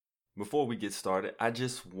Before we get started, I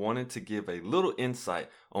just wanted to give a little insight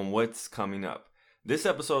on what's coming up. This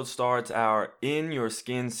episode starts our In Your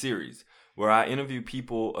Skin series, where I interview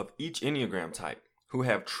people of each Enneagram type who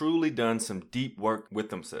have truly done some deep work with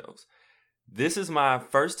themselves. This is my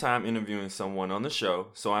first time interviewing someone on the show,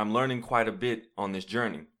 so I'm learning quite a bit on this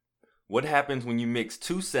journey. What happens when you mix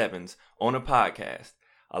two sevens on a podcast?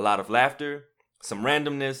 A lot of laughter, some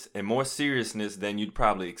randomness, and more seriousness than you'd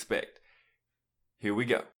probably expect. Here we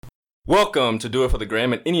go. Welcome to Do It For The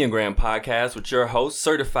Gram, an Enneagram podcast with your host,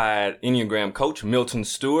 certified Enneagram coach, Milton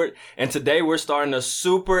Stewart. And today we're starting a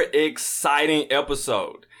super exciting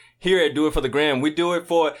episode. Here at Do It For The Gram, we do it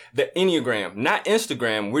for the Enneagram, not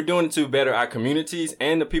Instagram. We're doing it to better our communities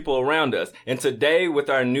and the people around us. And today, with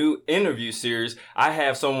our new interview series, I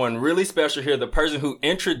have someone really special here, the person who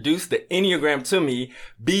introduced the Enneagram to me,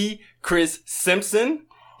 B. Chris Simpson.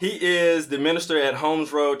 He is the minister at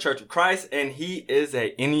Holmes Road Church of Christ, and he is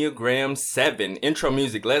a Enneagram 7. Intro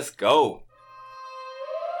music, let's go.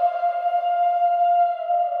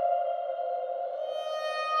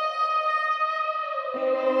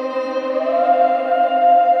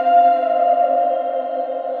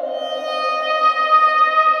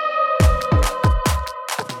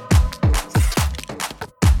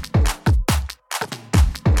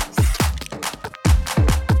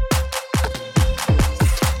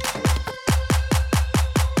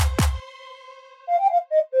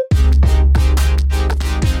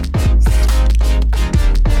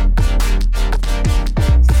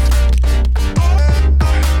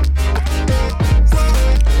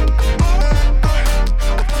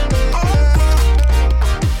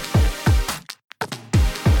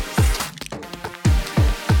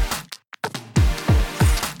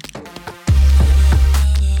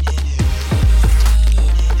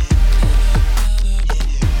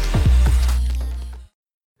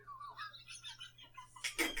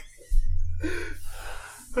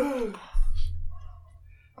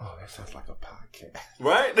 Oh, that sounds like a podcast.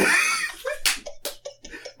 Right?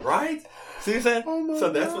 Right? See what I'm saying? Oh so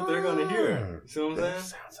that's what they're going to hear. See what I'm saying? That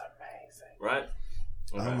sounds amazing. Right?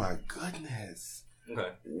 Okay. Oh my goodness. Okay.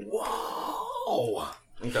 Whoa.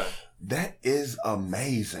 Okay. That is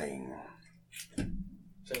amazing.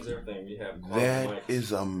 Change everything. We have That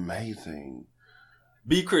is amazing.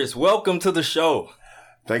 B. Chris, welcome to the show.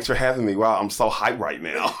 Thanks for having me. Wow, I'm so hyped right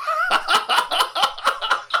now.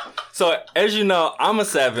 So, as you know, I'm a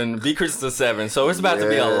 7. B. Chris is a 7. So, it's about to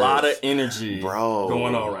be a lot of energy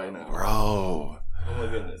going on right now. Bro. Oh, my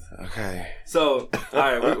goodness. Okay. So, all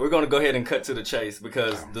right, we're going to go ahead and cut to the chase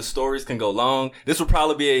because the stories can go long. This will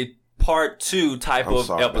probably be a part 2 type of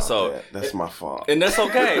episode. About that. That's my fault. And that's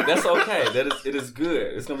okay. That's okay. It is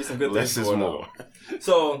good. It's going to be some good things going on.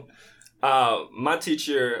 So, my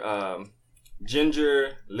teacher,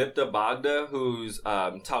 Ginger Lipta Bogda, who's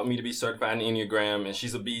taught me to be certified in Enneagram, and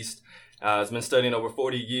she's a beast, has been studying over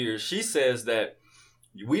 40 years. She says that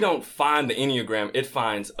we don't find the Enneagram, it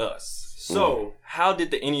finds us. So, how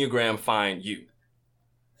did the Enneagram find you?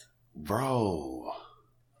 Bro,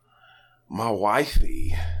 my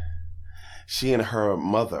wifey, she and her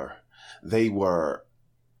mother, they were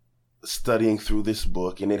studying through this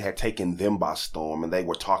book, and it had taken them by storm, and they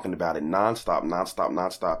were talking about it nonstop.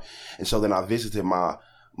 And so then I visited my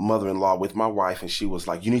mother-in-law with my wife, and she was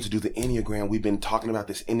like, you need to do the Enneagram. We've been talking about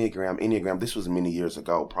this Enneagram. This was many years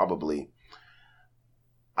ago, probably.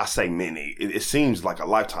 I say many. It seems like a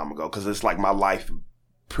lifetime ago because it's like my life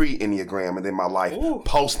pre-Enneagram and then my life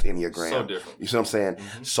post-Enneagram. So different. You see what I'm saying?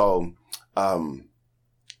 Mm-hmm. So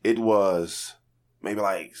it was maybe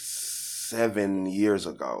like 7 years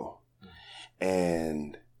ago.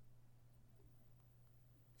 And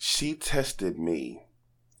she tested me,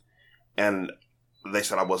 and they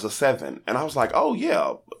said I was a 7, and I was like, "Oh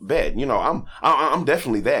yeah, bet. You know, I'm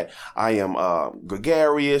definitely that. I am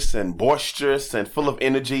gregarious and boisterous and full of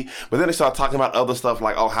energy." But then they started talking about other stuff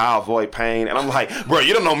like, "Oh, how I avoid pain," and I'm like, "Bro,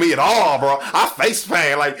 you don't know me at all, bro. I face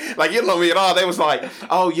pain. Like you don't know me at all." They was like,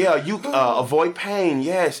 "Oh yeah, you avoid pain.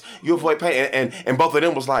 Yes, you avoid pain," and both of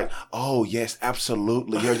them was like, "Oh yes,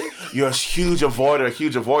 absolutely. You're a huge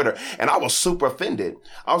avoider." And I was super offended.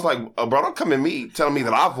 I was like, "Bro, don't come at me telling me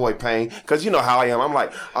that I avoid pain because you know how I am." I'm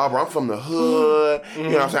like, "Oh, bro, I'm from the hood." Mm-hmm. You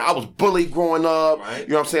know what I'm saying? I was bullied growing up. Right. You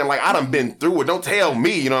know what I'm saying? Like, I done been through it. Don't tell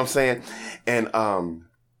me. You know what I'm saying? And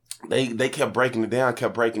they kept breaking it down.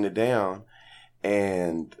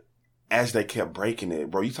 And as they kept breaking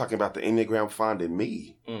it, bro, you talking about the Enneagram finding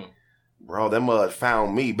me. Bro, that mud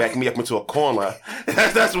found me, backed me up into a corner.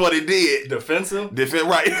 That's what it did. Defensive?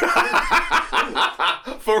 Right.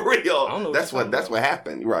 For real. That's what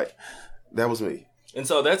happened. Right. That was me. And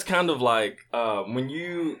so that's kind of like when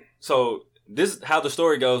you, so this is how the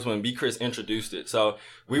story goes when B. Chris introduced it. So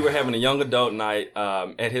we were having a young adult night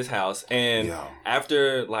at his house, and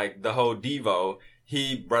after like the whole Devo,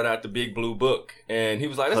 he brought out the big blue book, and he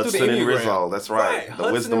was like, "Let's Hudson do the Enneagram." And Rizzo, that's right.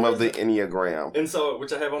 The wisdom of the Enneagram. And so,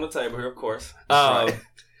 which I have on the table here, of course. Right.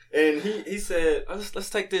 And he said, let's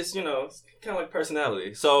take this, you know, it's kind of like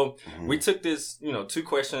personality. So we took this, you know,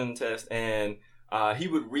 2-question test, and he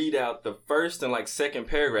would read out the first and like second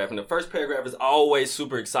paragraph. And the first paragraph is always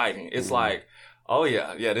super exciting. It's like, oh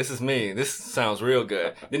yeah, this is me. This sounds real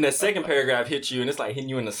good. Then that second paragraph hits you, and it's like hitting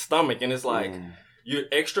you in the stomach, and it's like, you're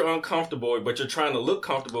extra uncomfortable, but you're trying to look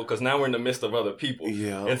comfortable because now we're in the midst of other people.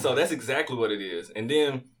 Yeah. And so that's exactly what it is. And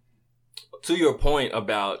then to your point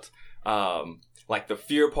about like the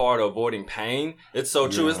fear part of avoiding pain, it's so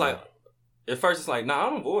true. It's like, at first it's like, nah, I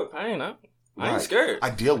don't avoid pain. I ain't scared. I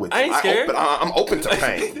deal with it. I ain't scared. I'm open to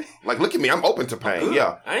pain. Like, look at me. I'm open to pain.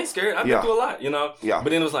 Yeah. I ain't scared. I've been through a lot, you know? Yeah. But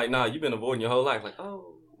then it was like, nah, you've been avoiding your whole life. Like,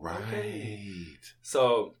 oh. Right. Okay.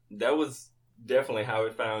 So that was definitely how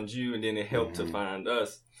it found you, and then it helped to find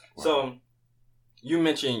us. Wow. So you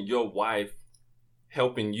mentioned your wife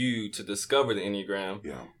helping you to discover the Enneagram.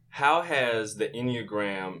 Yeah. How has the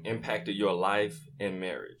Enneagram impacted your life and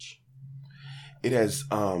marriage? It has,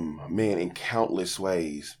 in countless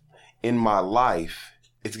ways. In my life,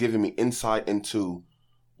 it's given me insight into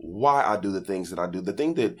why I do the things that I do. The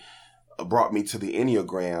thing that brought me to the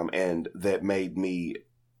Enneagram and that made me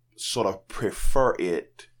sort of prefer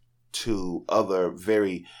it to other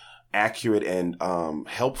very accurate and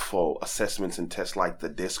helpful assessments and tests like the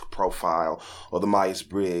DISC profile or the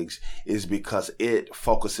Myers-Briggs is because it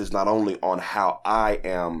focuses not only on how I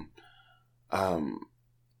am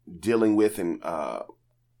dealing with and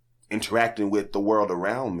interacting with the world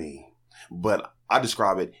around me, but I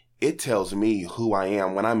describe it tells me who I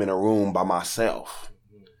am when I'm in a room by myself.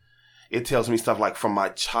 It tells me stuff like from my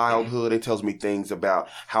childhood. It tells me things about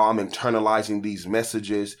how I'm internalizing these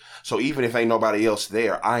messages. So even if ain't nobody else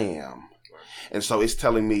there, I am. And so it's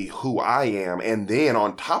telling me who I am. And then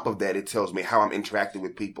on top of that, it tells me how I'm interacting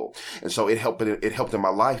with people. And so it helped in my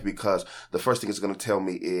life because the first thing it's going to tell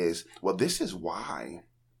me is, well, this is why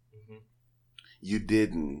you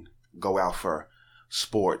didn't go out for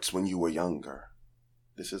sports when you were younger.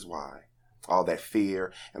 This is why. All that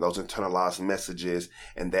fear and those internalized messages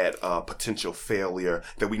and that potential failure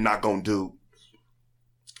that we not going to do,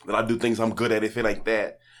 that I do things I'm good at. If it ain't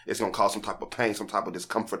that, it's going to cause some type of pain, some type of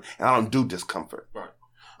discomfort. And I don't do discomfort. Right.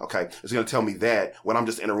 Okay. It's going to tell me that when I'm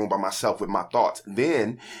just in a room by myself with my thoughts.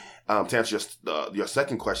 Then to answer your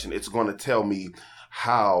second question, it's going to tell me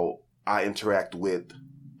how I interact with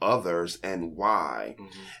others and why.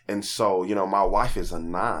 And so, you know, my wife is a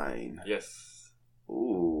 9. Yes.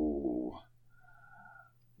 Ooh.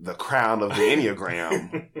 The crown of the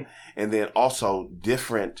Enneagram. And then also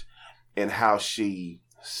different in how she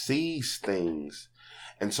sees things.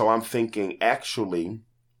 And so I'm thinking, actually,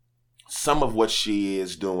 some of what she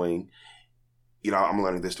is doing, you know, I'm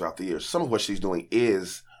learning this throughout the years. Some of what she's doing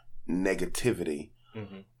is negativity.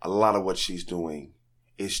 A lot of what she's doing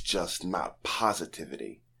is just not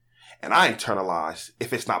positivity. And I internalize,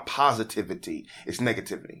 if it's not positivity, it's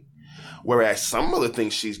negativity. Whereas some of the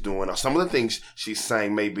things she's doing or some of the things she's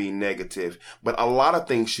saying may be negative, but a lot of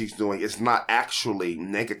things she's doing is not actually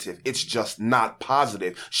negative. It's just not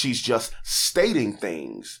positive. She's just stating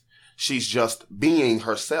things. She's just being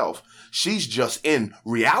herself. She's just in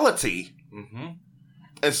reality.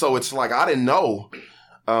 And so it's like, I didn't know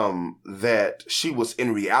that she was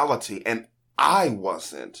in reality and I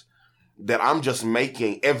wasn't. That I'm just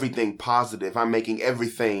making everything positive. I'm making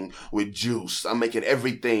everything with juice. I'm making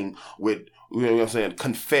everything with, you know what I'm saying,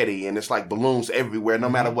 confetti. And it's like balloons everywhere, no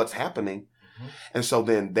matter what's happening. And so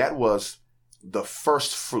then that was the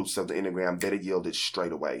first fruits of the Enneagram that it yielded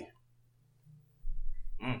straight away.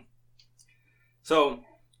 So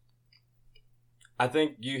I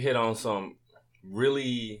think you hit on some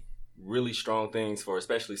really, really strong things for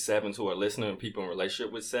especially 7s who are listening and people in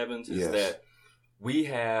relationship with 7s is that we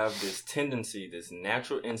have this tendency, this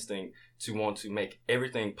natural instinct to want to make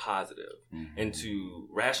everything positive and to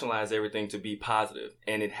rationalize everything to be positive.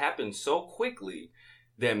 And it happens so quickly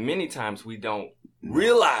that many times we don't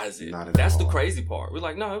realize it. That's the crazy part. We're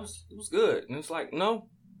like, no, it was good. And it's like, no,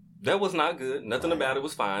 that was not good. Nothing about it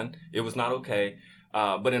was fine. It was not okay.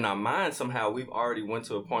 But in our mind, somehow we've already went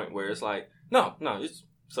to a point where it's like, no, it's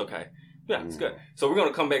okay. Yeah, it's good. So we're going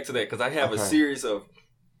to come back to that because I have a series of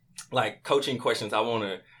like coaching questions I want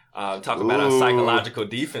to talk about our psychological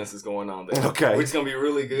defenses going on there. Okay. Which is going to be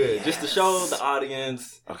really good. Just to show the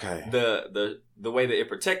audience the way that it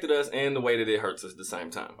protected us and the way that it hurts us at the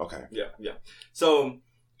same time. Okay. Yeah. So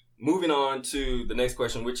moving on to the next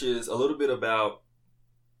question, which is a little bit about,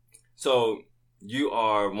 so you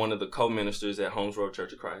are one of the co-ministers at Holmes Road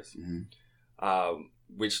Church of Christ,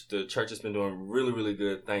 which the church has been doing really, really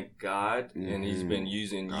good, thank God. And he's been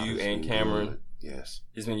using you and Cameron. Good. Yes.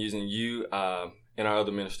 He's been using you and our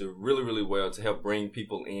other minister really, really well to help bring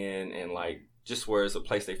people in and like just where it's a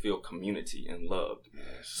place they feel community and loved.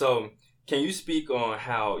 Yes. So can you speak on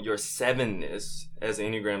how your 7ness as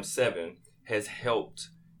Enneagram 7 has helped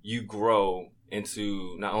you grow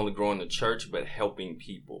into not only growing the church, but helping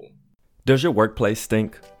people? Does your workplace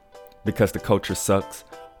stink because the culture sucks?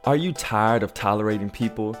 Are you tired of tolerating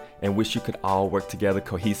people and wish you could all work together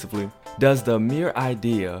cohesively? Does the mere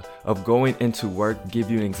idea of going into work give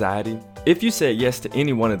you anxiety? If you said yes to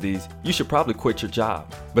any one of these, you should probably quit your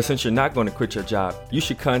job. But since you're not going to quit your job, you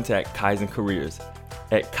should contact Kaizen Careers.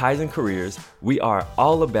 At Kaizen Careers, we are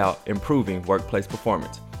all about improving workplace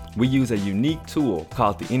performance. We use a unique tool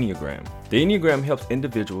called the Enneagram. The Enneagram helps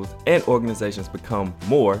individuals and organizations become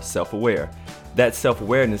more self-aware. That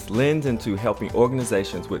self-awareness lends into helping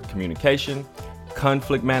organizations with communication,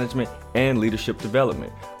 conflict management, and leadership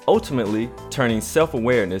development, ultimately turning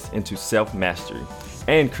self-awareness into self-mastery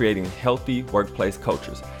and creating healthy workplace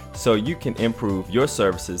cultures so you can improve your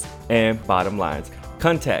services and bottom lines.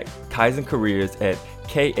 Contact Kaizen Careers at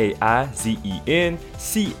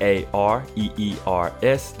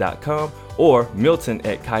KAIZENCAREERS.com or Milton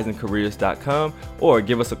at KaizenCareers.com, or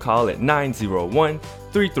give us a call at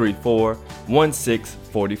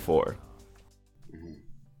 901-334-1644.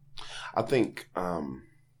 I think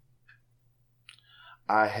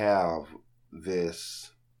I have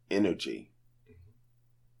this energy,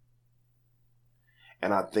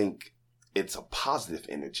 and I think it's a positive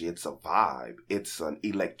energy. It's a vibe. It's an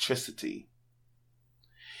electricity.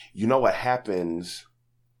 You know what happens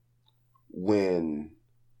when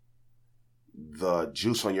the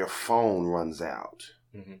juice on your phone runs out?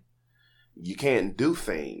 Mm-hmm. You can't do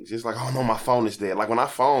things. It's like, oh no, my phone is dead. Like when our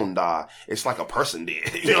phone die, it's like a person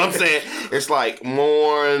dead. You know what I'm saying? It's like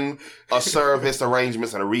mourn, a service,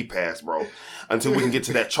 arrangements, and a repast, bro. Until we can get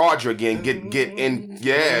to that charger again, get in,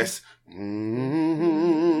 yes. You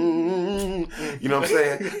know what I'm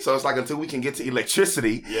saying? So it's like until we can get to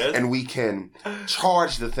electricity, yes, and we can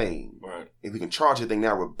charge the thing. Right. If we can charge the thing,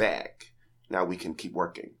 now we're back. Now we can keep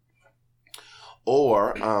working.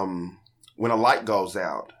 Or when a light goes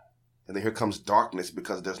out and then here comes darkness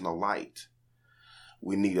because there's no light,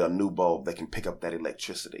 we need a new bulb that can pick up that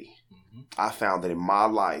electricity. Mm-hmm. I found that in my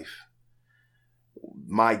life,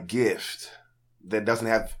 my gift that doesn't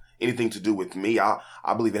have anything to do with me, I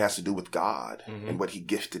believe it has to do with God, mm-hmm, and what he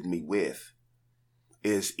gifted me with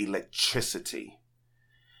is electricity.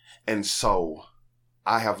 And so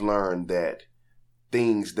I have learned that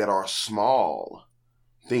things that are small,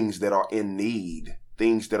 things that are in need,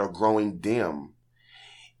 things that are growing dim,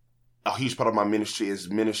 a huge part of my ministry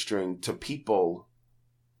is ministering to people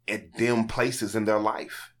at dim places in their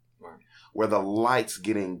life, right, where the light's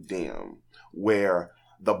getting dim, where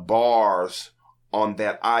the bars on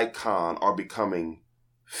that icon are becoming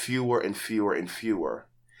fewer and fewer and fewer.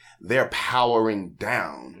 They're powering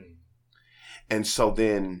down. And so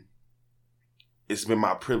then it's been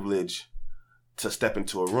my privilege to step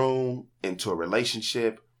into a room, into a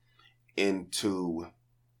relationship, into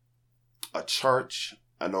a church,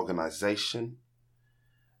 an organization,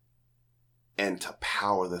 and to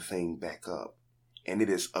power the thing back up. And it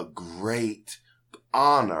is a great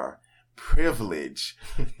honor, privilege.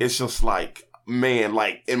 It's just like, man,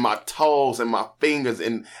 like in my toes and my fingers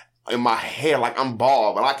and in my hair, like I'm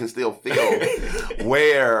bald, but I can still feel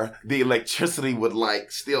where the electricity would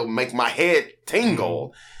like still make my head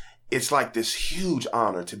tingle. It's like this huge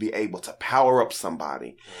honor to be able to power up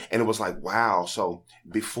somebody. And it was like, wow. So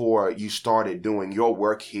before you started doing your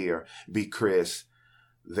work here, B. Chris,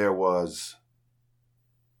 there was,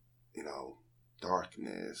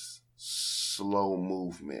 darkness, slow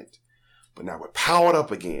movement, but now we're powered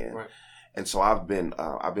up again. Right. And so I've been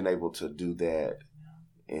able to do that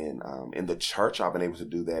in the church. I've been able to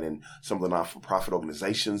do that in some of the not-for-profit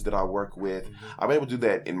organizations that I work with. Mm-hmm. I've been able to do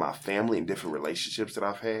that in my family and different relationships that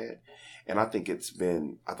I've had. And I think it's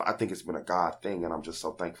been a God thing, and I'm just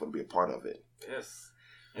so thankful to be a part of it. Yes.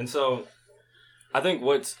 And so I think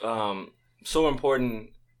what's so important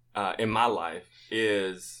in my life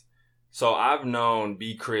is, so I've known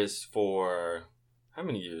B. Chris for how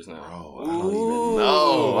many years now?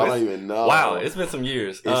 Bro, I don't even know. Wow, it's been some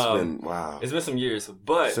years. Wow. It's been some years,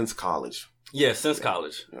 but since college. Yeah, since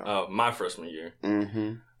college. Yeah. My freshman year.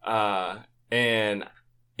 Mm-hmm. And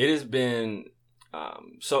it has been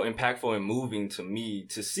so impactful and moving to me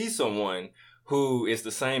to see someone who is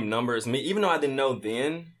the same number as me, even though I didn't know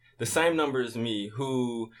then the same number as me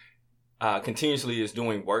who continuously is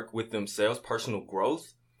doing work with themselves, personal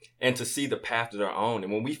growth, and to see the path that they're on.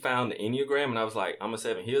 And when we found the Enneagram and I was like, I'm a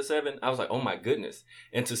 7, he a 7, I was like, oh my goodness.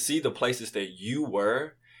 And to see the places that you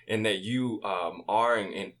were and that you are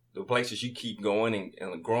and the places you keep going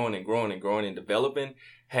and growing and growing and growing and developing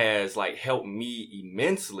has like helped me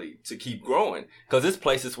immensely to keep growing. Because there's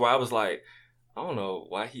places where I was like, I don't know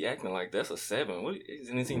why he acting like that's a 7. What is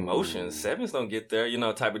in his emotions? 7s don't get there,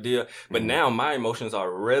 type of deal. But now my emotions are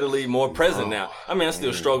readily more present now. I mean, I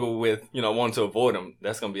still struggle with, wanting to avoid them.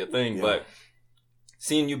 That's going to be a thing. Yeah. But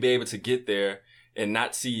seeing you be able to get there and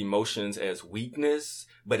not see emotions as weakness,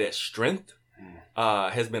 but as strength,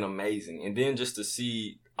 has been amazing. And then just to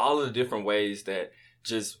see all of the different ways that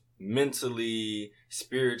just mentally,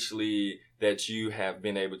 spiritually, that you have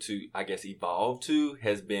been able to, I guess, evolve to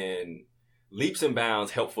has been leaps and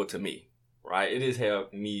bounds helpful to me, right? It has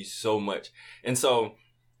helped me so much. And so,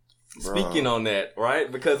 speaking on that,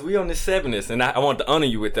 right? Because we on the 7th, and I want to honor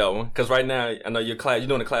you with that one. Because right now, I know you're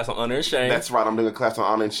doing a class on honor and shame. That's right. I'm doing a class on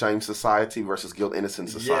honor and shame society versus guilt innocent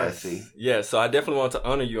society. Yes. So I definitely want to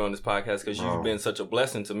honor you on this podcast because you've been such a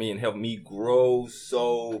blessing to me and helped me grow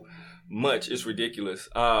so much. It's ridiculous.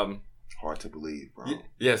 Hard to believe, bro.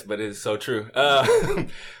 Yes, but it's so true.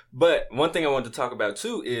 But one thing I wanted to talk about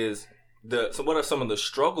too is so what are some of the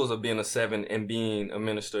struggles of being a 7 and being a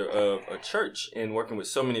minister of a church and working with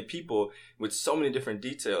so many people with so many different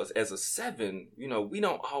details? As a 7, we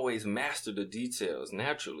don't always master the details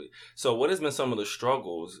naturally. So what has been some of the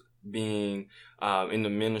struggles being in the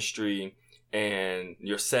ministry and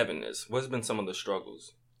your 7-ness? What's been some of the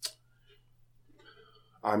struggles?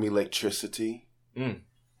 I'm electricity.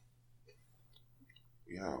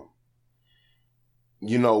 Yeah.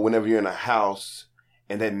 Whenever you're in a house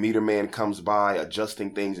and that meter man comes by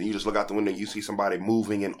adjusting things and you just look out the window and you see somebody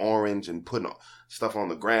moving in orange and putting stuff on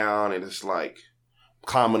the ground and it's like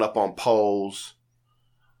climbing up on poles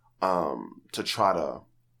to try to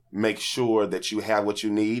make sure that you have what you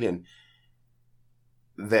need and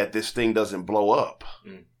that this thing doesn't blow up.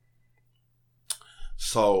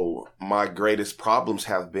 So my greatest problems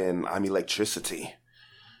have been I'm electricity.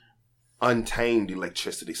 Untamed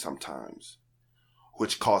electricity sometimes,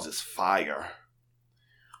 which causes fire,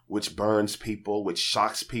 which burns people, which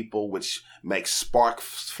shocks people, which makes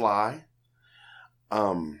sparks fly.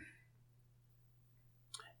 And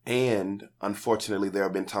unfortunately, there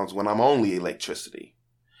have been times when I'm only electricity,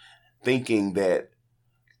 thinking that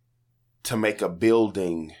to make a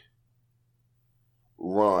building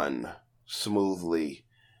run smoothly,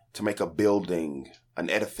 to make a building, an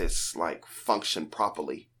edifice, like function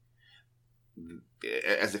properly,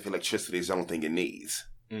 as if electricity is the only thing it needs.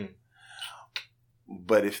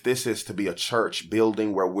 But if this is to be a church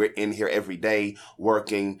building where we're in here every day,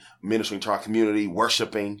 working, ministering to our community,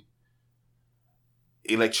 worshiping,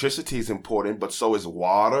 electricity is important, but so is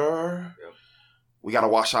water. Yep. We got to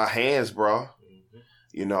wash our hands, bro.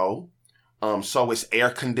 So is air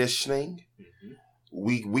conditioning.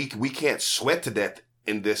 We can't sweat to death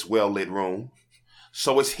in this well-lit room.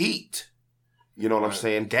 So is heat. You know what I'm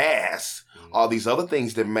saying? Gas. All these other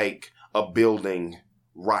things that make a building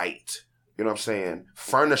right. You know what I'm saying?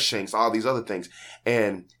 Furnishings, all these other things.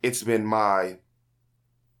 And it's been my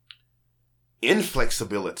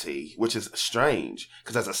inflexibility, which is strange.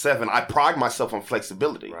 Because as a 7, I pride myself on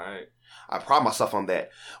flexibility. Right. I pride myself on that.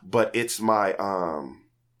 But it's my,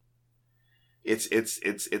 it's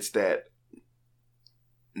that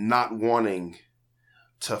not wanting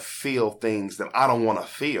to feel things that I don't want to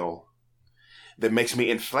feel that makes me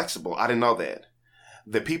inflexible. I didn't know that.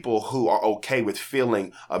 The people who are okay with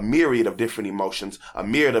feeling a myriad of different emotions, a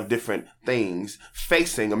myriad of different things,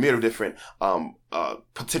 facing a myriad of different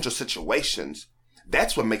potential situations,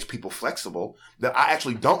 that's what makes people flexible. That I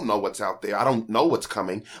actually don't know what's out there. I don't know what's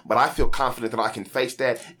coming, but I feel confident that I can face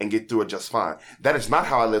that and get through it just fine. That is not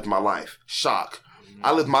how I lived my life. Shock.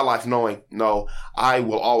 I lived my life knowing, no, I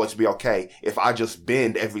will always be okay if I just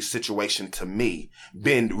bend every situation to me,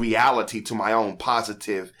 bend reality to my own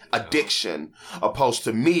positive addiction, opposed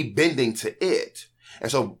to me bending to it. And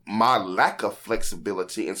so my lack of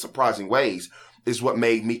flexibility in surprising ways is what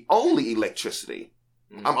made me only electricity.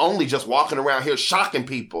 I'm only just walking around here shocking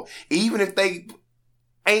people, even if they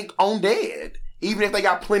ain't on dead, even if they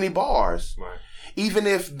got plenty bars, even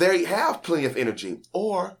if they have plenty of energy,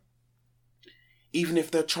 or even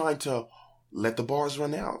if they're trying to let the bars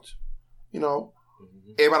run out.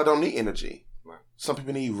 Everybody don't need energy. Some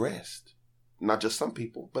people need rest. Not just some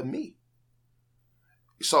people, but me.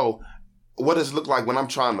 So what does it look like when I'm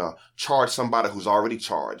trying to charge somebody who's already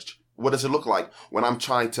charged? What does it look like when I'm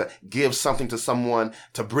trying to give something to someone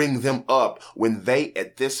to bring them up when they,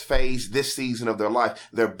 at this phase, this season of their life,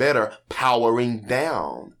 they're better powering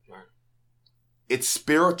down? Right. It's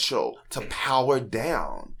spiritual to power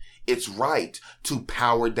down. It's right to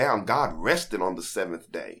power down. God rested on the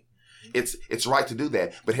seventh day. It's right to do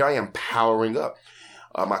that. But here I am powering up.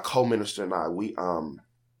 My co-minister and I, we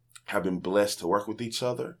have been blessed to work with each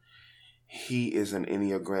other. He is an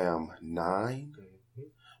Enneagram 9,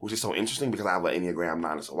 which is so interesting because I have an Enneagram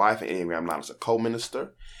 9 as a wife, an Enneagram 9 as a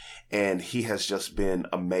co-minister. And he has just been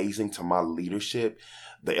amazing to my leadership.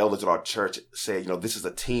 The elders at our church said, this is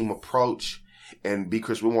a team approach. And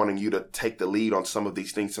because we're wanting you to take the lead on some of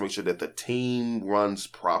these things to make sure that the team runs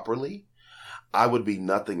properly. I would be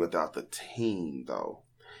nothing without the team, though.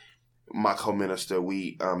 My co-minister,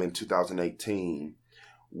 we, in 2018,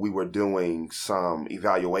 we were doing some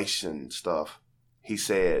evaluation stuff. He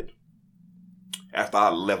said, after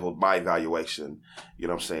I leveled my evaluation, you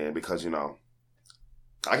know what I'm saying? Because,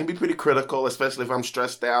 I can be pretty critical, especially if I'm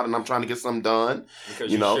stressed out and I'm trying to get something done.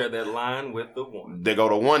 Because you share that line with the one. They go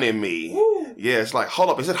to one in me. Woo. Yeah, it's like,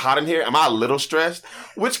 hold up, is it hot in here? Am I a little stressed?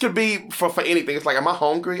 Which could be for anything. It's like, am I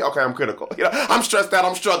hungry? Okay, I'm critical. I'm stressed out,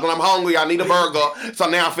 I'm struggling, I'm hungry, I need a burger. So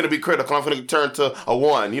now I'm finna be critical. I'm finna turn to a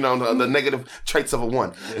one, the negative traits of a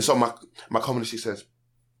one. Yeah. And so my co-minister, she says,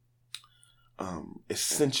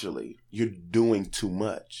 essentially, you're doing too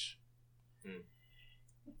much.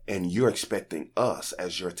 And you're expecting us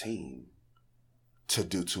as your team to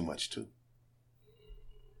do too much too.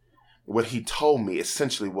 What he told me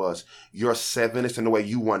essentially was, your 7 is in the way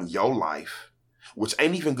you run your life, which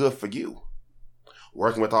ain't even good for you.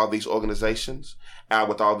 Working with all these organizations, out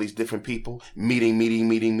with all these different people,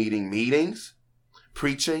 meetings,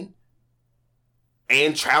 preaching,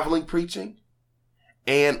 and traveling preaching,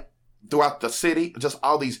 and throughout the city, just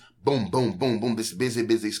all these boom, boom, boom, boom, this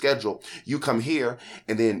busy schedule. You come here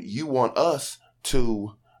and then you want us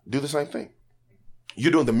to do the same thing.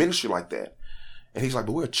 You're doing the ministry like that. And he's like,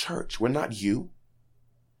 but we're a church. We're not you.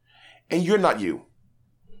 And you're not you.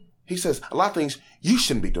 He says, a lot of things you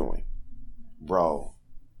shouldn't be doing. Bro.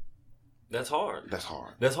 That's hard. That's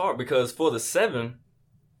hard. That's hard because for the 7,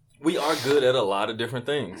 we are good at a lot of different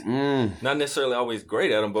things. Not necessarily always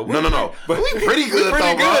great at them, but no. But we pretty good,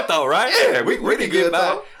 though, right? Yeah, we pretty good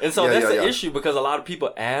though. And so that's the issue because a lot of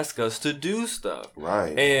people ask us to do stuff.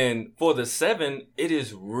 Right. And for the 7, it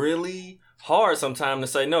is really hard sometimes to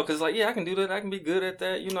say no, because I can do that. I can be good at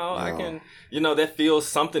that. I can, that feels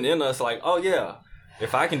something in us like, oh yeah,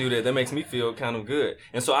 if I can do that, that makes me feel kind of good.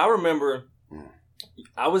 And so I remember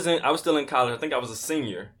I was still in college. I think I was a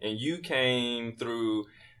senior, and you came through.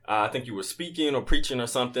 I think you were speaking or preaching or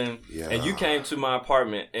something, and you came to my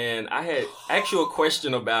apartment, and I had asked you a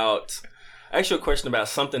question about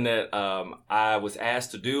something that I was asked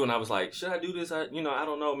to do, and I was like, should I do this? I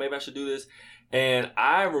don't know. Maybe I should do this. And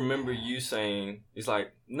I remember you saying, it's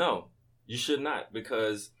like, no, you should not,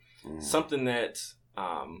 because something that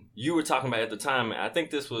you were talking about at the time, I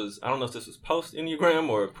think this was, I don't know if this was post Enneagram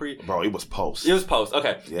or pre. Bro, it was post. It was post.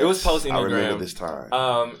 Okay. Yes, it was post Enneagram. I remember this time.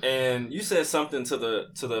 And you said something to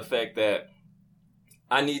the effect that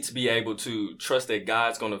I need to be able to trust that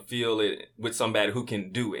God's going to feel it with somebody who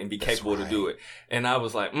can do it and be capable to do it. And I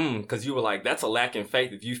was like, because you were like, that's a lack in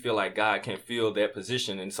faith if you feel like God can fill that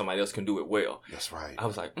position and somebody else can do it well. That's right. I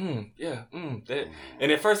was like, that.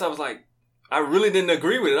 And at first I was like, I really didn't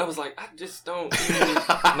agree with it. I was like, I just don't.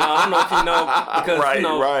 I don't know if because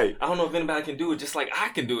right. I don't know if anybody can do it just like I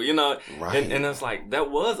can do it, Right. And it's like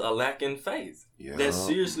that was a lack in faith. Yeah. That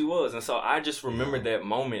seriously was. And so I just remembered that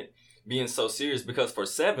moment being so serious because for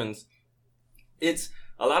 7s, it's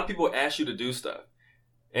a lot of people ask you to do stuff,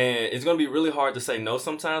 and it's going to be really hard to say no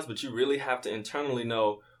sometimes. But you really have to internally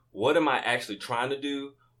know, what am I actually trying to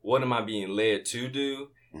do? What am I being led to do?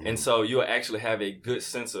 And so you'll actually have a good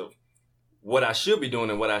sense of what I should be doing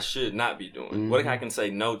and what I should not be doing. What I can say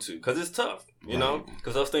no to. Because it's tough,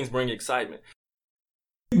 because those things bring excitement.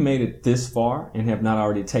 If you've made it this far and have not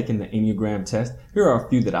already taken the Enneagram test, here are a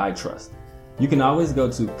few that I trust. You can always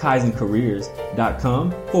go to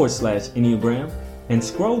kaizencareers.com/Enneagram and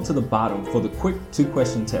scroll to the bottom for the quick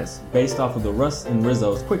 2-question test based off of the Russ and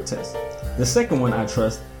Rizzo's quick test. The second one I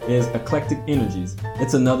trust is Eclectic Energies.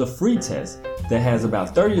 It's another free test that has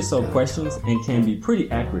about 30 or so questions and can be pretty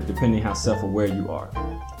accurate depending how self-aware you are.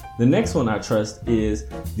 The next one I trust is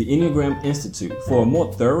the Enneagram Institute. For a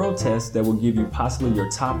more thorough test that will give you possibly your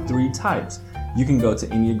top 3 types, you can go to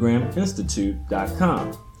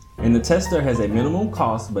EnneagramInstitute.com. And the tester has a minimum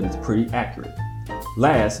cost, but it's pretty accurate.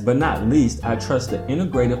 Last but not least, I trust the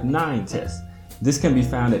Integrative 9 test. This can be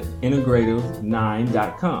found at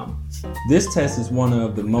integrative9.com. This test is one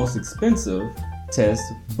of the most expensive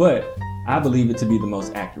tests, but I believe it to be the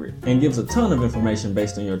most accurate and gives a ton of information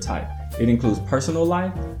based on your type. It includes personal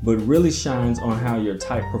life, but really shines on how your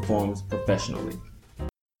type performs professionally.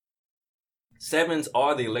 7s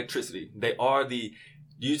are the electricity. They are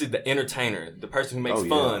usually the entertainer, the person who makes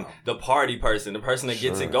fun, the party person, the person that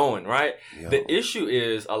gets it going, right? Yeah. The issue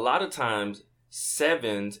is a lot of times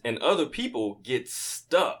 7s and other people get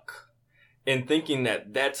stuck in thinking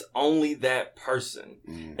that that's only that person.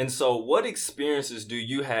 And so what experiences do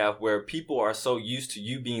you have where people are so used to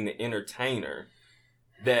you being the entertainer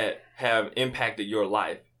that have impacted your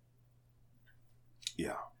life?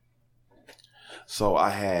 Yeah. So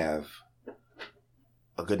I have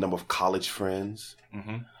a good number of college friends.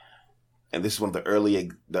 And this is one of the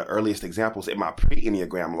earliest examples in my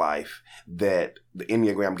pre-Enneagram life that the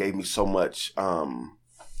Enneagram gave me so much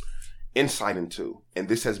insight into. And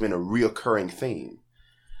this has been a reoccurring theme.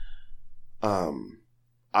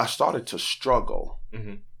 I started to struggle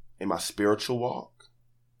in my spiritual walk.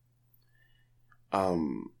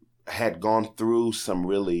 Had gone through some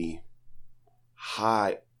really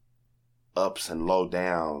high ups and low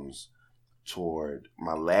downs toward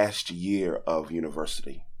my last year of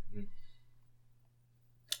university.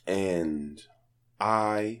 And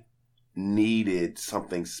I needed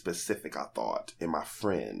something specific, I thought, in my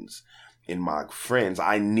friends.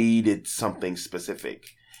 I needed something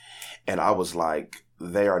specific. And I was like,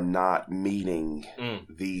 they are not meeting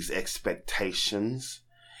these expectations.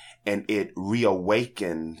 And it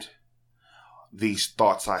reawakened these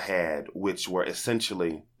thoughts I had, which were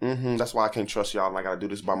essentially, that's why I can't trust y'all and I got to do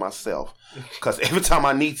this by myself. Because every time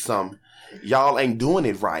I need some, y'all ain't doing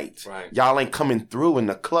it right. Y'all ain't coming through in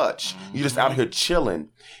the clutch. You just out here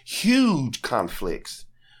chilling. Huge conflicts.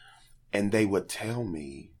 And they would tell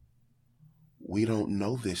me, we don't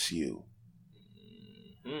know this you.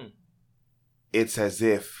 It's as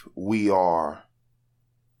if we are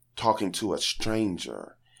talking to a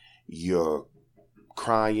stranger. You're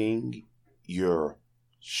crying. You're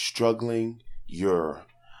struggling. You're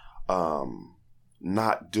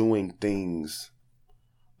not doing things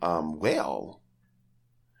well.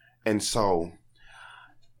 And so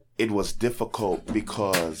it was difficult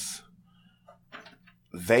because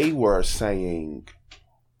they were saying,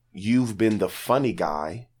 you've been the funny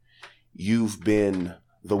guy. You've been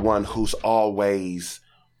the one who's always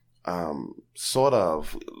sort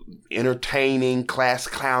of entertaining, class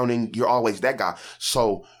clowning. You're always that guy.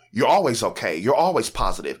 So you're always okay. You're always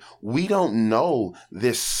positive. We don't know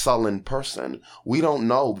this sullen person. We don't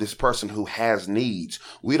know this person who has needs.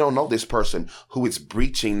 We don't know this person who is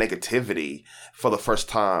breaching negativity for the first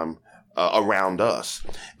time around us.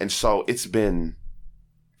 And so it's been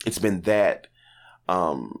that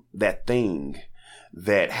thing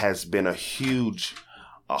that has been a huge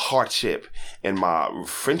hardship in my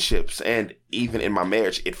friendships and even in my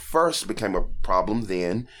marriage. It first became a problem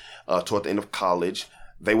then toward the end of college.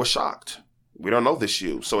 They were shocked. We don't know this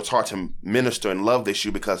you. So it's hard to minister and love this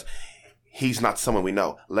you because he's not someone we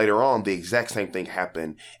know. Later on, the exact same thing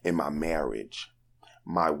happened in my marriage.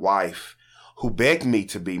 My wife, who begged me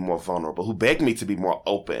to be more vulnerable, who begged me to be more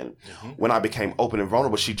open. When I became open and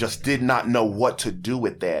vulnerable, she just did not know what to do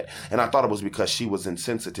with that. And I thought it was because she was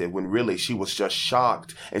insensitive, when really she was just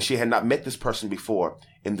shocked and she had not met this person before.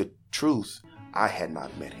 In the truth, I had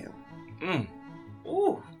not met him.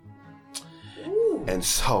 Ooh. And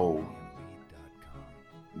so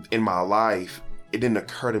in my life, it didn't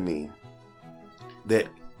occur to me that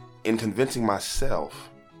in convincing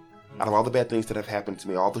myself, out of all the bad things that have happened to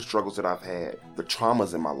me, all the struggles that I've had, the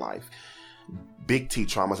traumas in my life, big T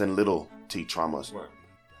traumas and little T traumas,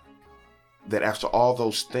 that after all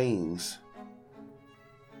those things,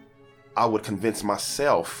 I would convince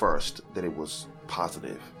myself first that it was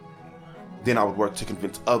positive. Then I would work to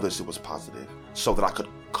convince others it was positive so that I could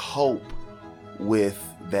cope with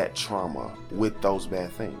that trauma, with those bad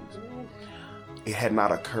things. It had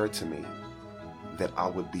not occurred to me that I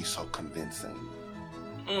would be so convincing.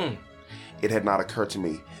 It had not occurred to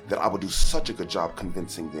me that I would do such a good job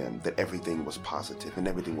convincing them that everything was positive and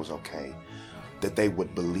everything was okay, that they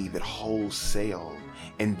would believe it wholesale.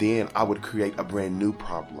 And then I would create a brand new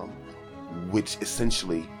problem, which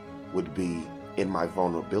essentially would be in my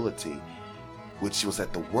vulnerability, which was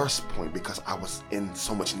at the worst point because I was in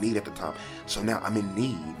so much need at the time. So now I'm in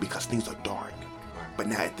need because things are dark. But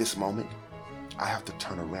now at this moment, I have to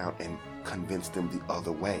turn around and convince them the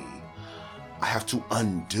other way. I have to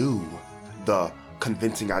undo the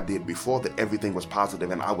convincing I did before that everything was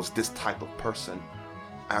positive and I was this type of person.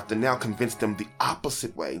 I have to now convince them the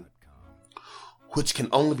opposite way, which can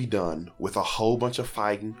only be done with a whole bunch of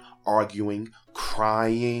fighting, arguing,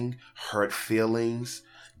 crying, hurt feelings,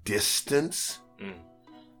 distance.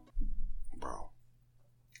 Bro.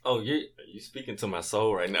 Oh, you speaking to my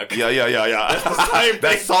soul right now. Yeah. That's the same thing.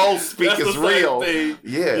 That soul speak is real. Thing,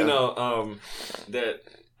 yeah. You know, that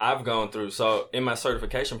I've gone through. So in my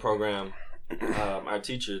certification program, our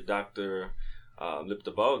teacher, Dr.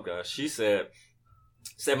 Lipta Bolga, she said,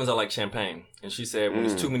 7s are like champagne. And she said, when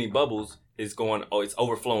it's too many bubbles, it's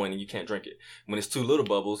overflowing and you can't drink it. When it's too little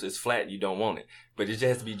bubbles, it's flat, you don't want it. But it just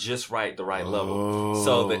has to be just right, the right level.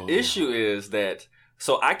 So the issue is that,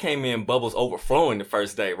 so I came in bubbles overflowing the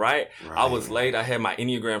first day, right? I was late. I had my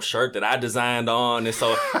Enneagram shirt that I designed on. And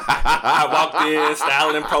so I walked in,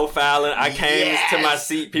 styling and profiling. I came to my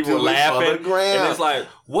seat. People were laughing. And it's like,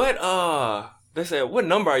 they said, what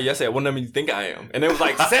number are you? I said, what number do you think I am? And it was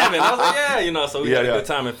like 7. I was like, yeah, you know, so we had a good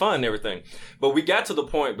time and fun and everything. But we got to the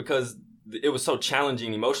point because it was so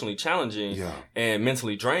challenging, emotionally challenging and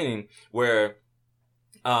mentally draining where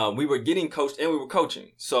we were getting coached and we were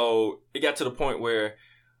coaching. So it got to the point where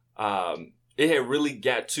it had really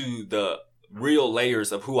got to the real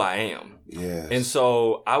layers of who I am. Yes. And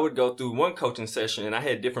so I would go through one coaching session and I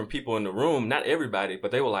had different people in the room, not everybody,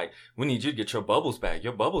 but they were like, we need you to get your bubbles back.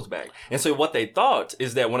 And so what they thought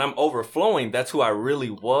is that when I'm overflowing, that's who I really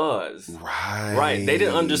was. Right. They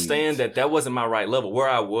didn't understand that wasn't my right level. Where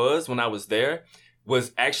I was when I was there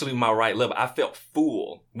was actually my right level. I felt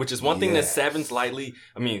full, which is one thing that 7s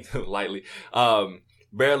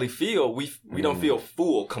barely feel. We don't feel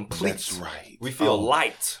full, complete. That's right. We feel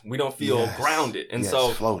light. We don't feel grounded. And so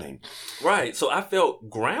floating. Right. So I felt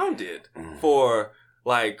grounded for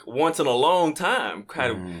like once in a long time.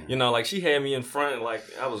 Kind of, you know, like she had me in front, like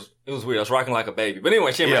it was weird. I was rocking like a baby. But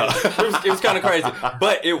anyway, she had me, it was kind of crazy,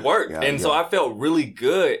 but it worked. So I felt really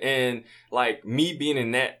good. And like me being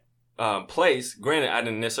in that place, granted, I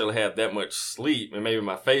didn't necessarily have that much sleep, and maybe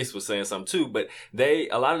my face was saying something too, but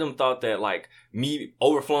a lot of them thought that like me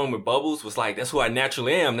overflowing with bubbles was like, that's who I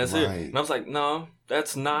naturally am. That's it. And I was like, no,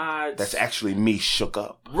 that's not. That's actually me shook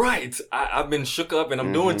up. Right. I've been shook up and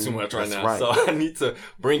I'm doing too much right now. So I need to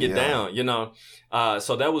bring it down, you know?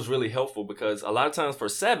 So that was really helpful because a lot of times for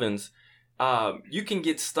 7s, you can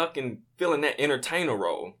get stuck in feeling that entertainer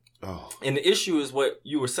role. Oh. And the issue is what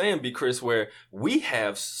you were saying, B. Chris, where we've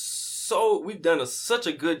done such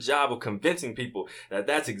a good job of convincing people that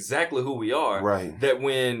that's exactly who we are. Right. That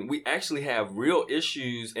when we actually have real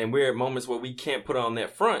issues and we're at moments where we can't put on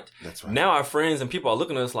that front. That's right. Now our friends and people are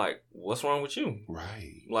looking at us like, what's wrong with you?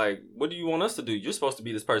 Right. Like, what do you want us to do? You're supposed to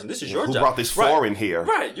be this person. This is your job. Who brought this foreign here?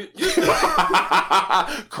 Right.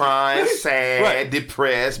 Crying, sad,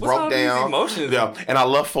 depressed, broke down. Emotions. Yeah. And I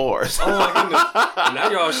love 4s. Oh my goodness. And now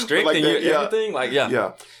you're all strict like and you're everything. Like,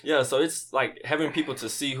 Yeah. So it's like having people to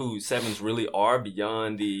see who 7s really are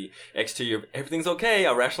beyond the exterior of everything's okay.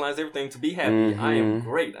 I rationalize everything to be happy. I am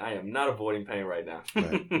great. I am not avoiding pain right now.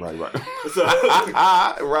 Right. So,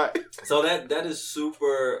 right. So that is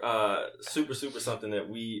super something that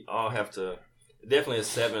we all have to definitely as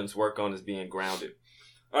 7s work on is being grounded.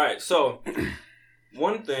 All right. So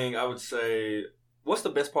one thing I would say, what's the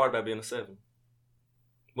best part about being a 7?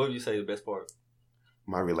 What would you say the best part?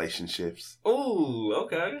 My relationships. Oh,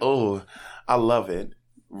 okay. Oh, I love it.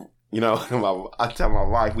 You know, I tell my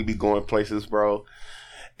wife we be going places, bro,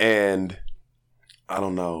 and I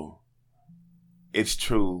don't know. It's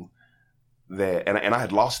true that, and I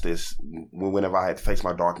had lost this whenever I had faced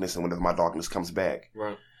my darkness and whenever my darkness comes back.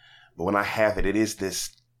 Right. But when I have it, it is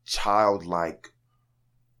this childlike,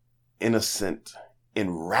 innocent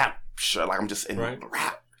enrapture. Like I'm just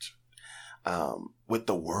enraptured with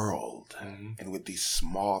the world and with these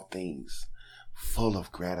small things, full of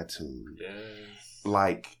gratitude. Yes.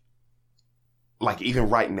 Like even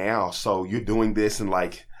right now, so you're doing this and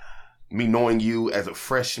like me knowing you as a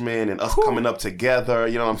freshman and us coming up together,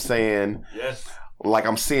 you know what I'm saying? Yes. Like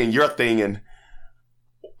I'm seeing your thing and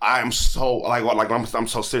I'm so I'm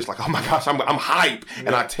so serious. Like, oh my gosh, I'm hype. Yeah.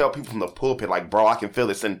 And I tell people from the pulpit, like, bro, I can feel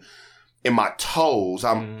this in my toes.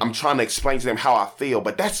 I'm trying to explain to them how I feel,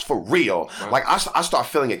 but that's for real. Right. Like I start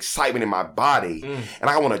feeling excitement in my body and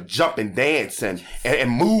I want to jump and dance and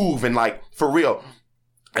move and like for real.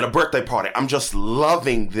 At a birthday party, I'm just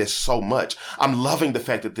loving this so much. I'm loving the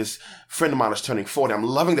fact that this friend of mine is turning 40. I'm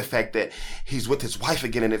loving the fact that he's with his wife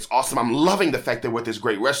again and it's awesome. I'm loving the fact that we're at this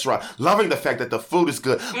great restaurant. Loving the fact that the food is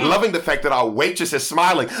good. Loving the fact that our waitress is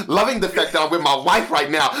smiling. Loving the fact that I'm with my wife right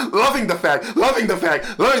now. Loving the fact.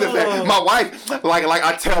 My wife, like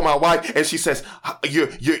I tell my wife and she says,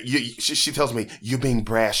 she tells me, you're being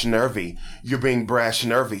brash nervy.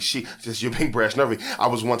 She says, you're being brash nervy. I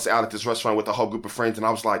was once out at this restaurant with a whole group of friends and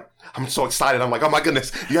I was was like, I'm so excited. I'm like, oh my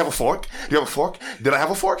goodness, do you have a fork? Do you have a fork? Did I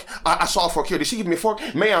have a fork? I saw a fork here. Did she give me a fork?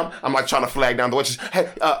 Ma'am, I'm like trying to flag down the waitress. Hey,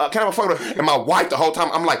 can I have a fork? And my wife the whole time,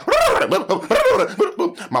 I'm like,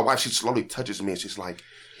 my wife, she slowly touches me and she's like,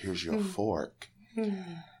 here's your fork.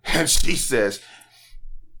 And she says,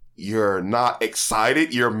 you're not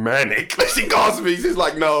excited, you're manic. She calls me, she's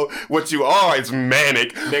like, no, what you are is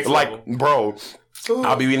manic. Next like, level. bro,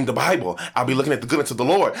 I'll be reading the Bible. I'll be looking at the goodness of the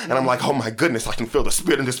Lord. And I'm like, oh my goodness, I can feel the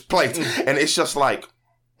Spirit in this place. And it's just like,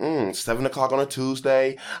 7 o'clock on a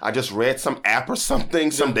Tuesday. I just read some app or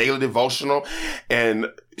something, some daily devotional. And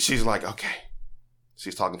she's like, okay.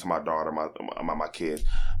 She's talking to my daughter, my kids.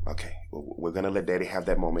 Okay, we're going to let Daddy have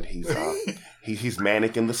that moment. He's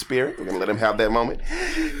manic in the spirit. We're going to let him have that moment.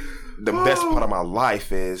 The best part of my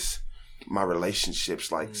life is my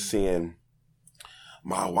relationships, like seeing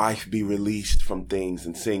my wife be released from things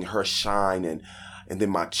and seeing her shine and then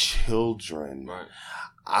my children. Right.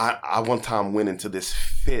 I one time went into this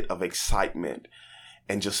fit of excitement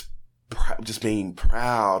and just being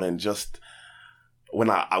proud, and just when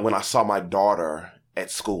I saw my daughter at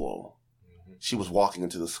school, she was walking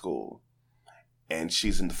into the school and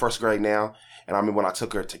she's in the first grade now. And I remember when I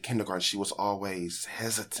took her to kindergarten, she was always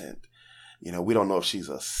hesitant. You know, we don't know if she's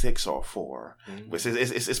a 6 or a 4. Mm-hmm.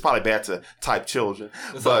 It's probably bad to type children.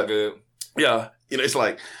 It's all good. Yeah. You know, it's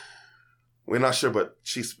like, we're not sure, but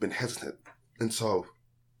she's been hesitant. And so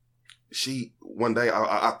one day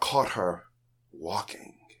I caught her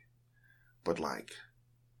walking, but like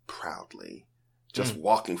proudly, just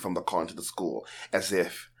walking from the car into the school as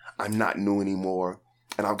if I'm not new anymore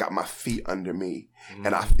and I've got my feet under me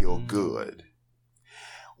and I feel good.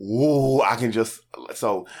 Ooh, I can just,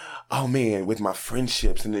 oh man, with my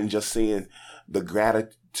friendships and then just seeing the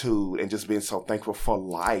gratitude and just being so thankful for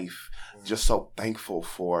life, just so thankful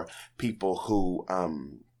for people who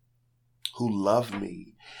love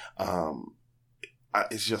me.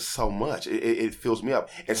 It's just so much. It fills me up.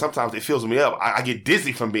 And sometimes it fills me up. I get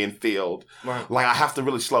dizzy from being filled. Right. Like I have to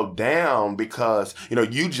really slow down because,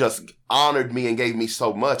 you just honored me and gave me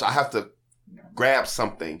so much. I have to grab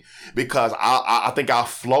something because I think I'll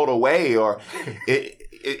float away, or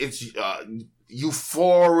it's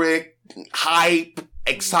euphoric, hype,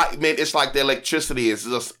 excitement. It's like the electricity is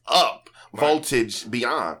just up, voltage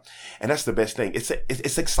beyond. And that's the best thing.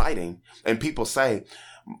 It's exciting. And people say,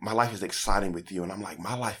 my life is exciting with you. And I'm like,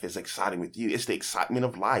 my life is exciting with you. It's the excitement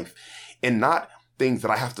of life and not things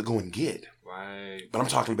that I have to go and get. Right. But I'm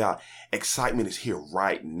talking about excitement is here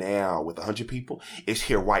right now with 100 people. It's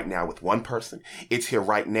here right now with one person. It's here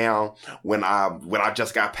right now when I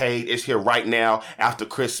just got paid. It's here right now after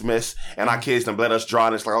Christmas and our kids done let us draw.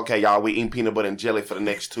 And it's like, okay, y'all, we eating peanut butter and jelly for the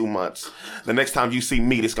next 2 months. The next time you see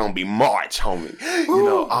me, it's going to be March, homie.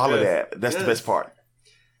 All of that. That's the best part.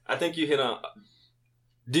 I think you hit on...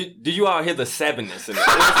 Did you all hear the 7-ness in it? It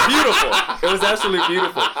was beautiful. It was absolutely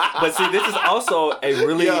beautiful. But see, this is also a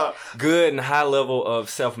really good and high level of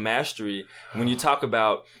self-mastery when you talk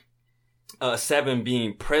about 7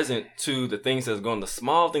 being present to the things that's going on, the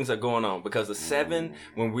small things that are going on. Because the 7,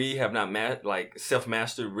 when we have not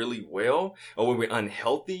self-mastered really well, or when we're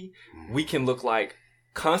unhealthy, we can look like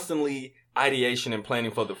constantly ideation and planning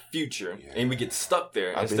for the future, and we get stuck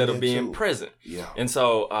there instead of being present. Yeah. And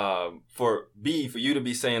so for you to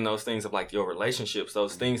be saying those things of like your relationships,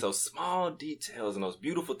 those things, those small details and those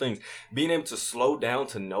beautiful things, being able to slow down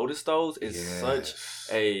to notice those is such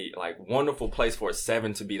a wonderful place for a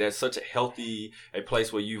 7 to be. That's such a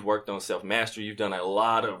place where you've worked on self-mastery. You've done a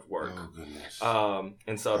lot of work. Oh, goodness.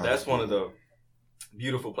 And so that's one of the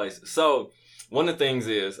beautiful places. So one of the things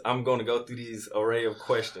is I'm going to go through these array of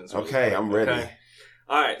questions. Okay, I'm ready. Okay?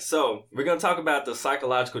 All right, so we're going to talk about the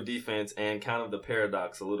psychological defense and kind of the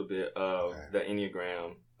paradox a little bit of the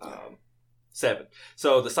Enneagram 7.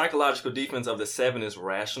 So the psychological defense of the 7 is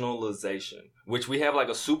rationalization, which we have like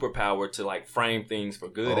a superpower to frame things for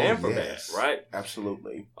good and for bad, right?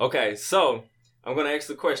 Absolutely. Okay, so I'm going to ask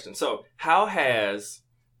the question. So how has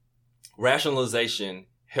rationalization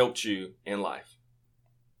helped you in life?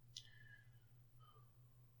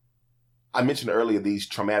 I mentioned earlier these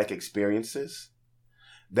traumatic experiences.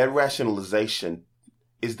 That rationalization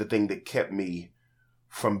is the thing that kept me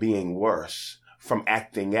from being worse, from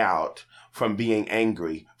acting out, from being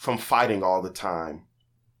angry, from fighting all the time,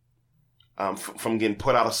 from getting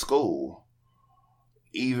put out of school,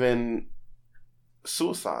 even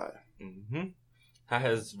suicide. Mm-hmm. How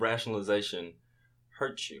has rationalization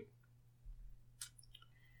hurt you?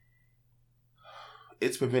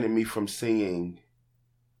 It's prevented me from seeing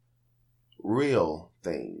real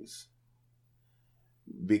things,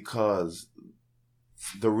 because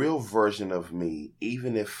the real version of me,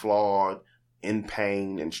 even if flawed, in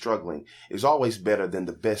pain and struggling is always better than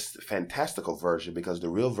the best fantastical version, because the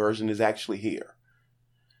real version is actually here.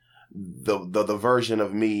 The version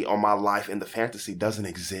of me or my life in the fantasy doesn't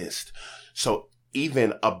exist. So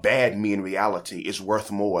even a bad me in reality is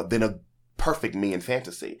worth more than a perfect me in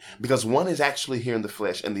fantasy, because one is actually here in the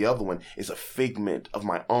flesh and the other one is a figment of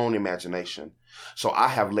my own imagination. So I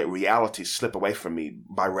have let reality slip away from me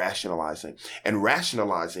by rationalizing. And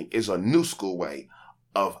rationalizing is a new school way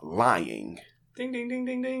of lying. Ding, ding, ding,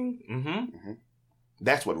 ding, ding. Mm-hmm.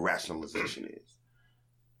 That's what rationalization is.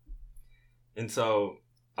 And so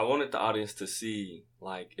I wanted the audience to see,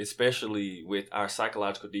 like, especially with our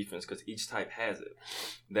psychological defense, because each type has it,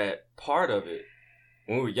 that part of it,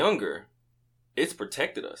 when we were younger, it's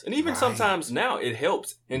protected us. And even sometimes now it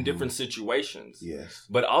helps in different situations. Yes.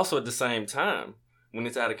 But also at the same time, when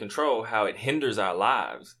it's out of control, how it hinders our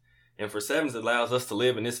lives. And for sevens, it allows us to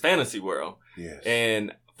live in this fantasy world. Yes.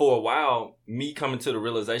 And for a while, me coming to the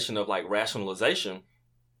realization of like rationalization,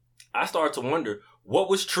 I started to wonder what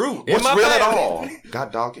was true. What's real at all?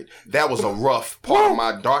 God dog it. That was a rough part of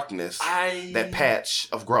my darkness. That patch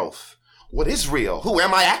of growth. What is real? Who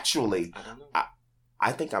am I actually? I don't know.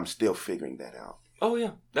 I think I'm still figuring that out. Oh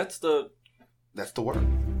yeah, that's the work.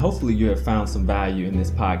 Hopefully you have found some value in this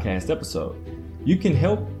podcast episode. You can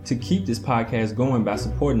help to keep this podcast going by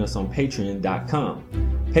supporting us on Patreon.com.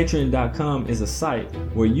 Patreon.com is a site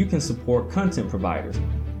where you can support content providers.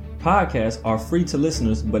 Podcasts are free to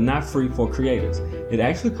listeners, but not free for creators. It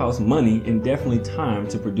actually costs money and definitely time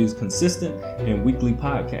to produce consistent and weekly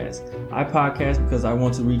podcasts. I podcast because I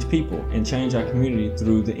want to reach people and change our community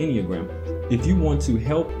through the Enneagram. If you want to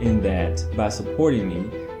help in that by supporting me,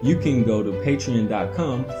 you can go to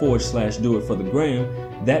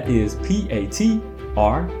patreon.com/doitforthegram. That is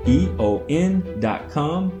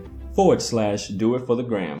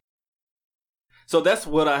patreon.com/doitforthegram. So that's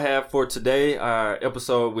what I have for today, our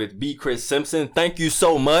episode with B. Chris Simpson. Thank you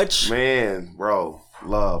so much. Man, bro.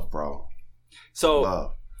 Love, bro. So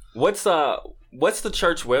Love. What's the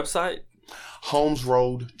church website?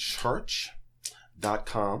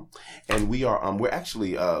 HolmesRoadChurch.com. And we're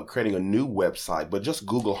actually creating a new website, but just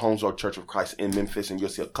Google Holmes Road Church of Christ in Memphis and you'll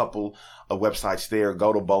see a couple of websites there.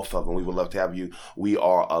 Go to both of them. We would love to have you. We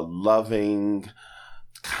are a loving,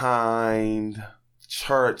 kind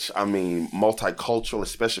church. I mean, multicultural,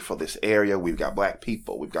 especially for this area. We've got black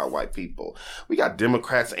people. We've got white people. We got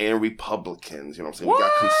Democrats and Republicans. You know what I'm saying? What? We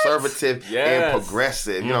got conservative Yes. and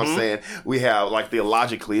progressive. You know what I'm saying? We have, like,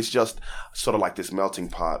 theologically, it's just sort of like this melting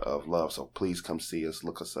pot of love. So please come see us.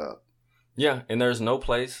 Look us up. Yeah, and there's no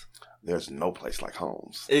place like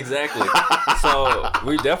Holmes. Exactly. So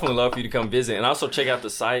we definitely love for you to come visit and also check out the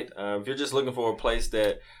site. If you're just looking for a place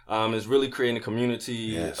that is really creating a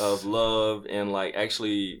community of love and like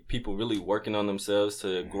actually people really working on themselves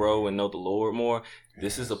to grow and know the Lord more,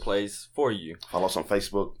 this is a place for you. Follow us on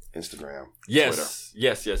Facebook, Instagram, Yes.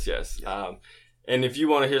 Twitter. Yes. Yeah. And if you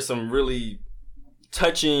want to hear some really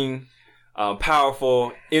touching,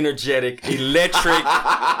 powerful, energetic, electric,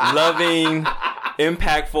 loving,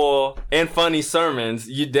 impactful, and funny sermons,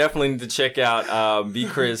 you definitely need to check out B.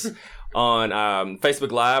 Chris on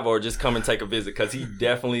Facebook Live or just come and take a visit because he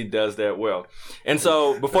definitely does that well. And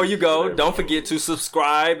so before you go, don't forget to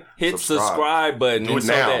subscribe. Hit subscribe button Do it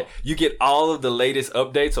so now. that you get all of the latest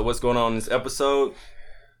updates of what's going on in this episode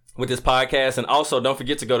with this podcast. And also don't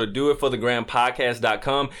forget to go to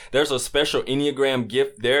doitforthegrampodcast.com. There's a special Enneagram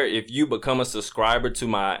gift there if you become a subscriber to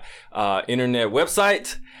my internet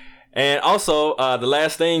website. And also, the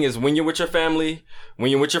last thing is when you're with your family, when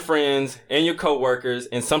you're with your friends and your coworkers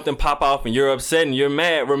and something pop off and you're upset and you're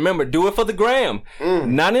mad, remember, do it for the gram.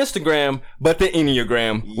 Not Instagram, but the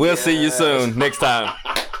Enneagram. We'll see you soon next time.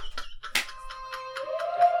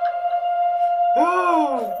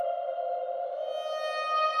 Oh.